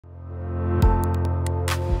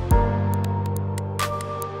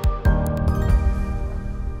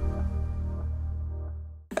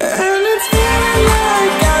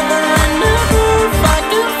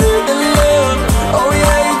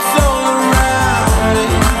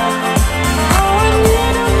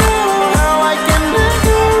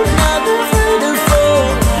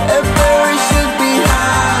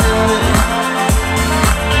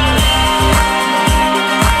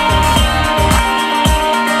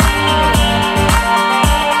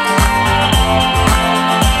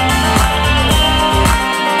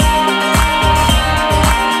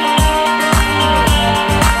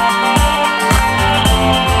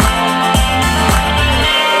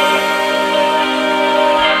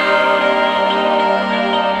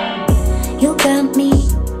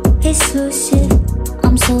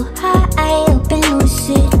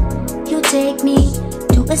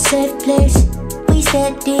safe place. We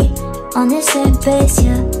steady, on the same pace,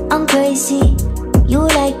 yeah. I'm crazy, you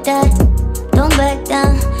like that. Don't back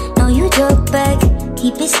down, no you drop back.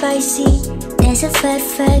 Keep it spicy, there's a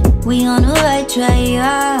fact. We on the right track,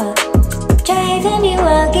 yeah. Driving me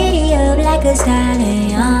wild, giddy up like a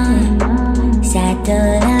stallion.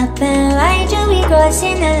 Saddle up and ride you, we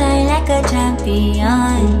crossing the line like a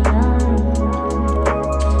champion.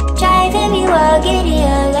 Driving me wild, giddy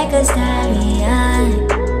up like a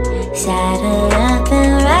stallion. Saddle up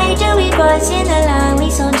and ride you, we crossing the line, we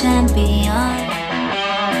some champion.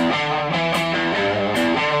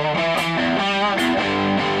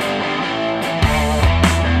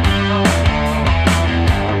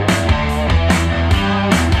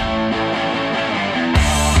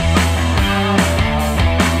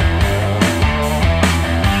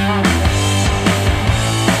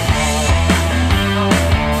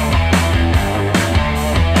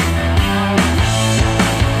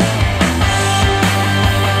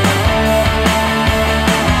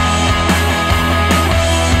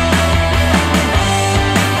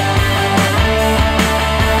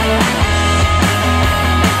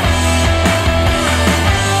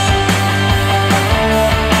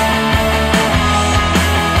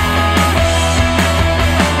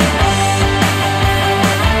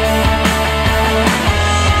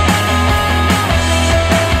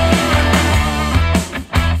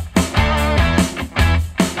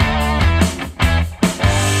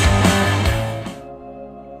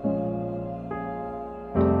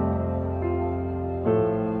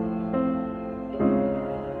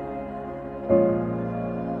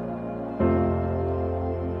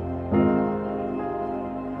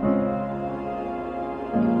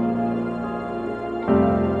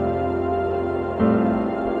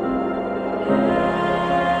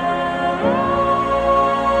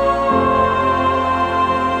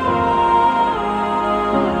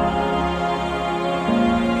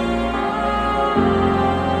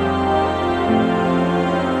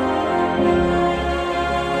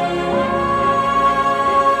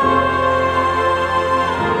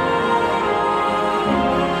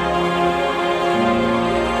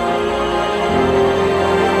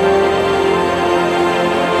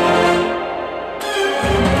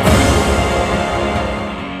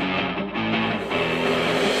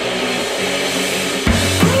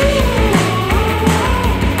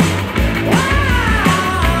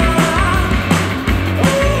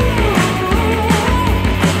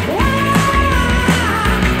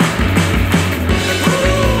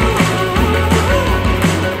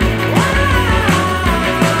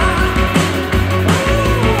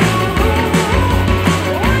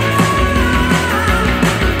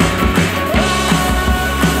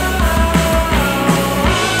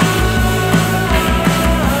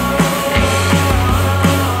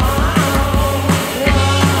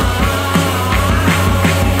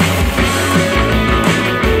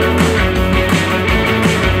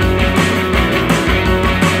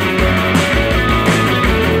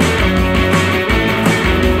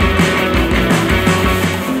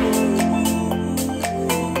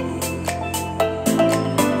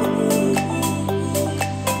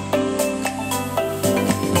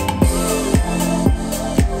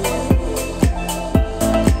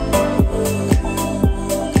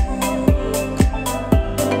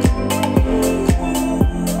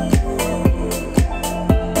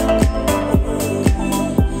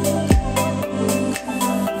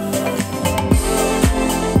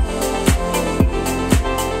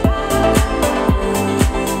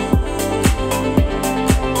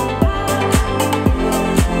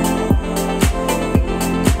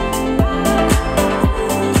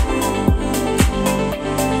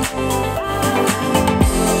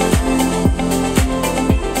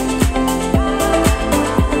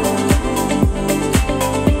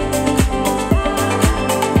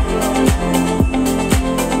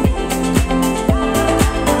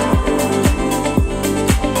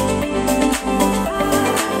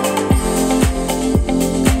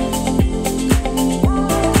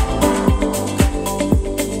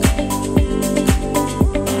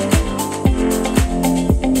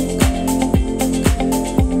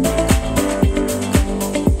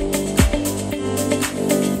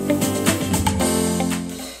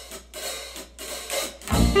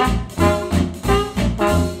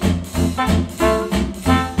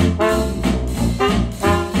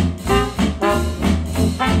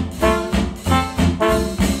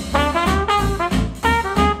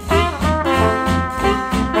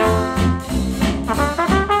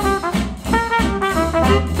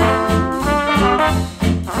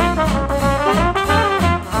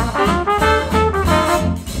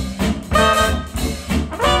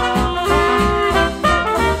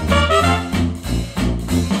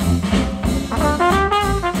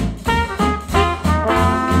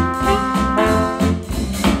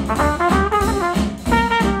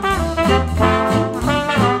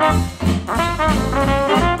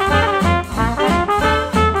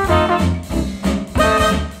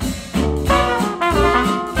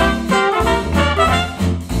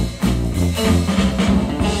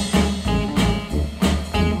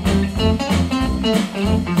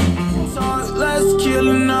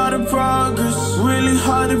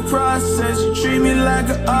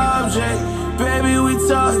 like an object. Baby, we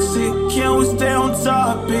toxic, can we stay on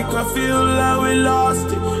topic? I feel like we lost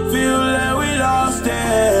it, feel like we lost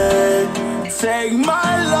it. Take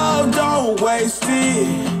my love, don't waste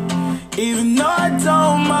it, even though I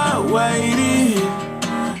don't mind waiting.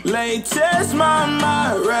 Latest, my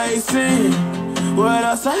mind racing. What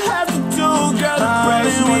else I have to do, girl, to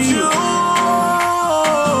praise me? You,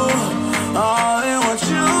 I only want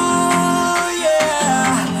you, yeah.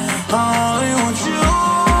 I only want you,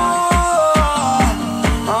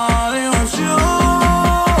 I only want you.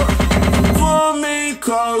 Pull me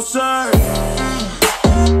closer.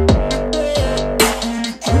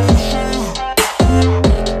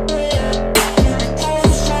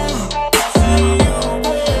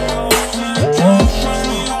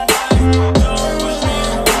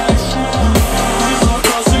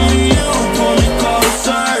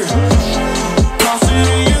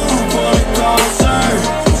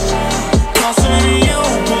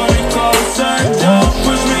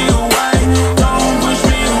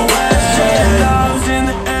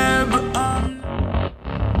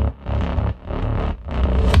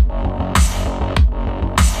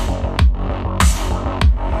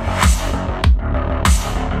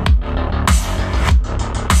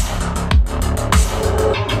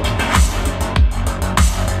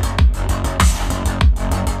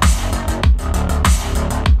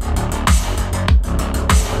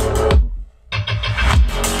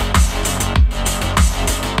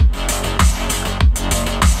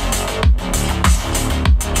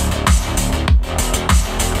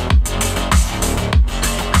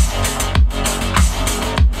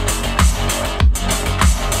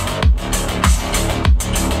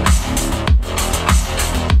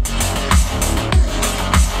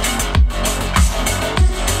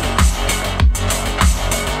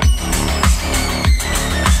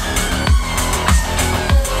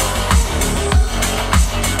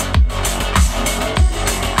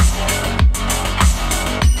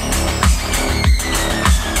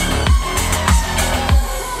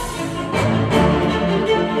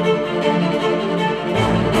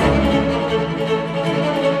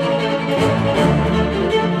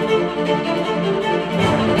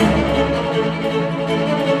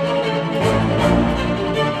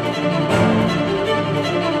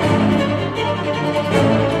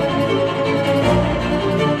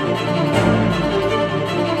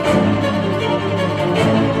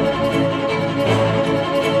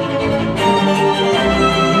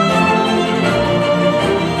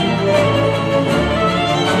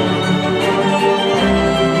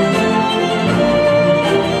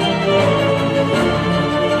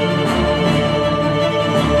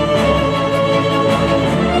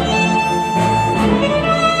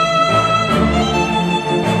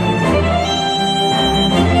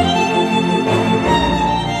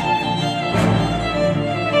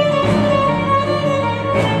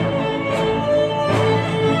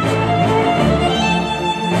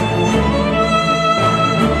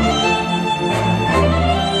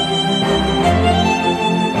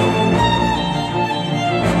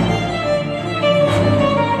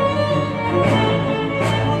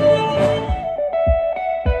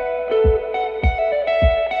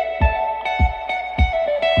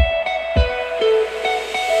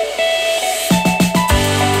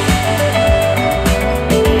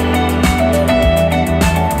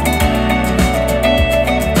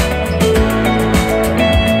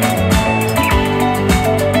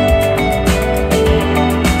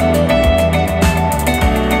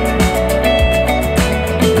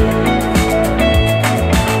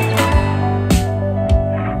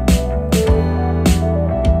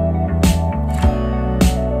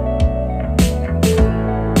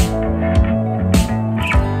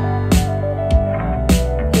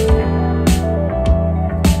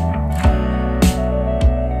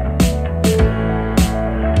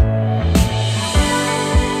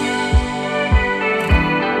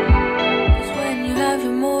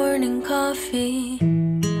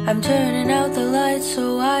 I'm turning out the lights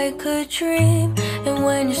so I could dream. And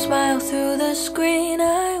when you smile through the screen,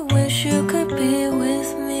 I wish you could be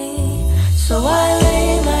with me. So I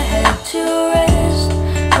lay my head to rest.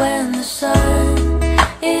 When the sun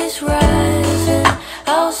is rising,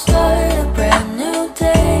 I'll start a brand new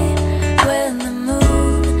day. When the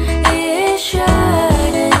moon is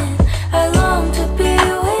shining, I long to be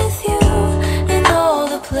with you in all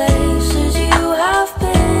the places you have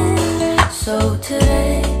been. So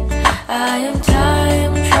today I am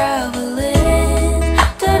time traveling.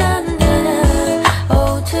 Da-da-da-da.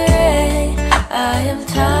 Oh, today I am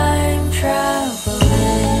time traveling.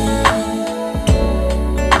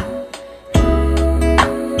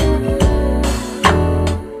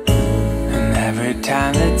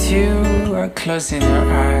 time that you are closing your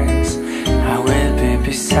eyes, I will be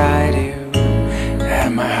beside you,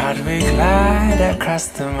 and my heart will glide across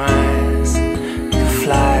the miles to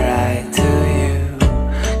fly right to you.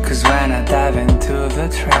 Cause when I dive into the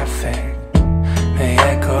traffic, the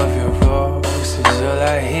echo of your voice is all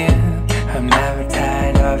I hear. I'm never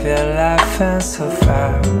tired of your laughing so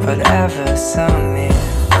far, but ever so near.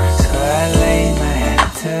 So I lay my head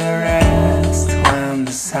to rest when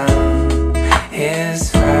the sun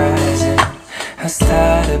is rising. I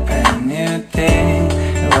start a brand new day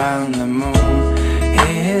around the moon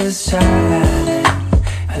is shining.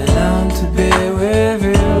 I long to be with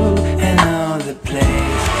you and all the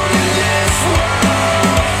place. In this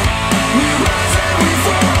world, we rise and we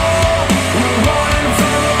fall. We're born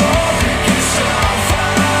for all. It's so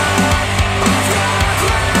far off the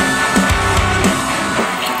ground.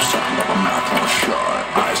 I keep stuck up, my mouth won't shut.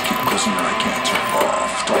 Eyes keep closing and I can't turn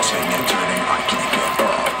off. Tossing and turning, I can't get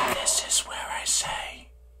up. This is where I say,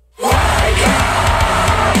 wake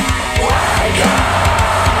up, wake up.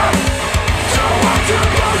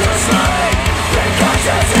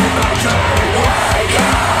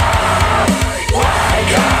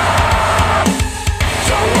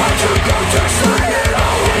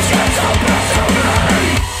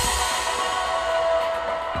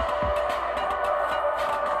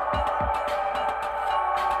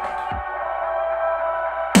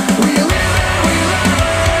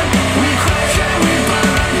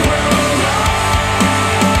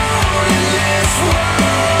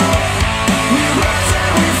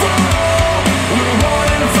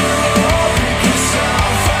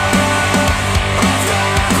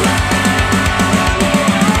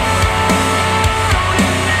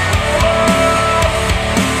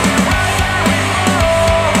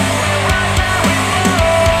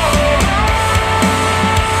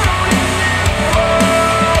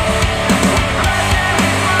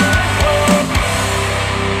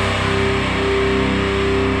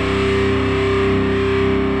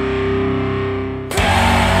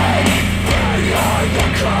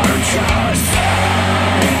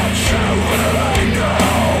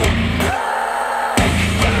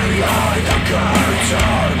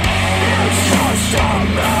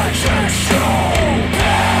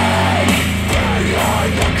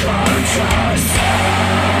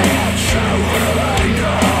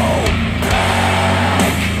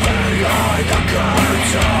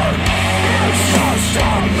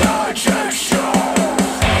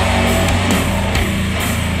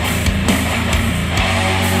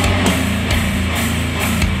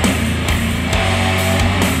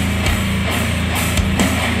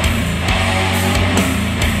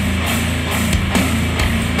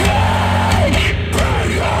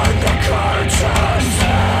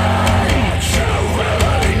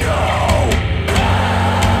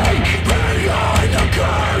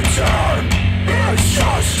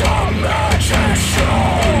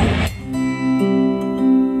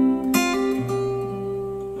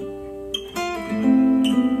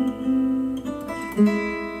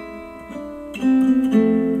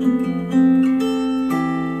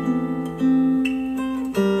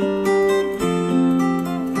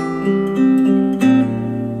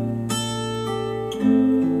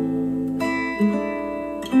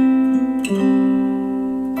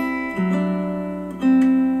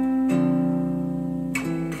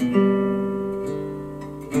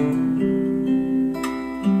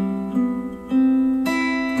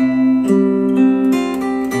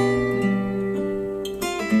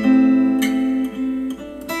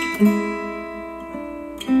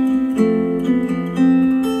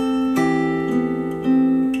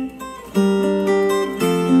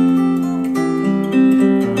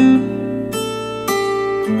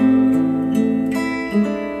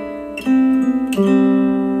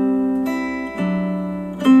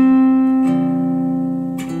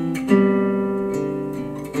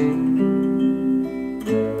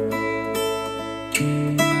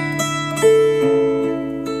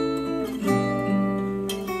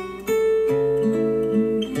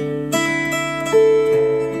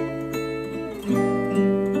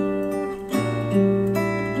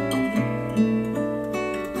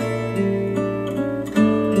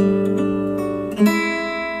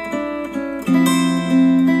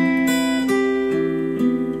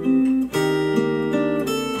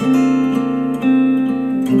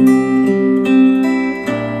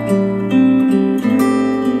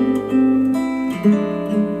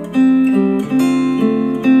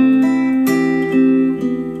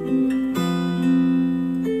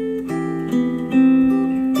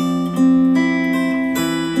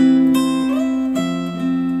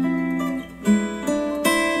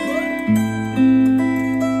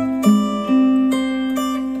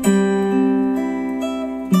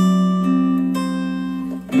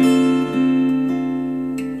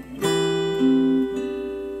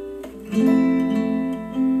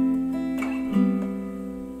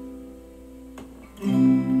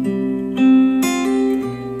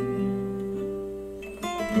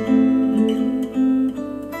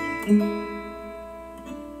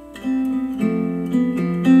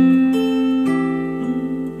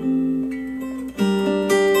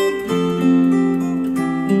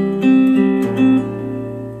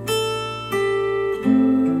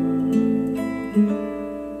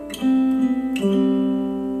 you.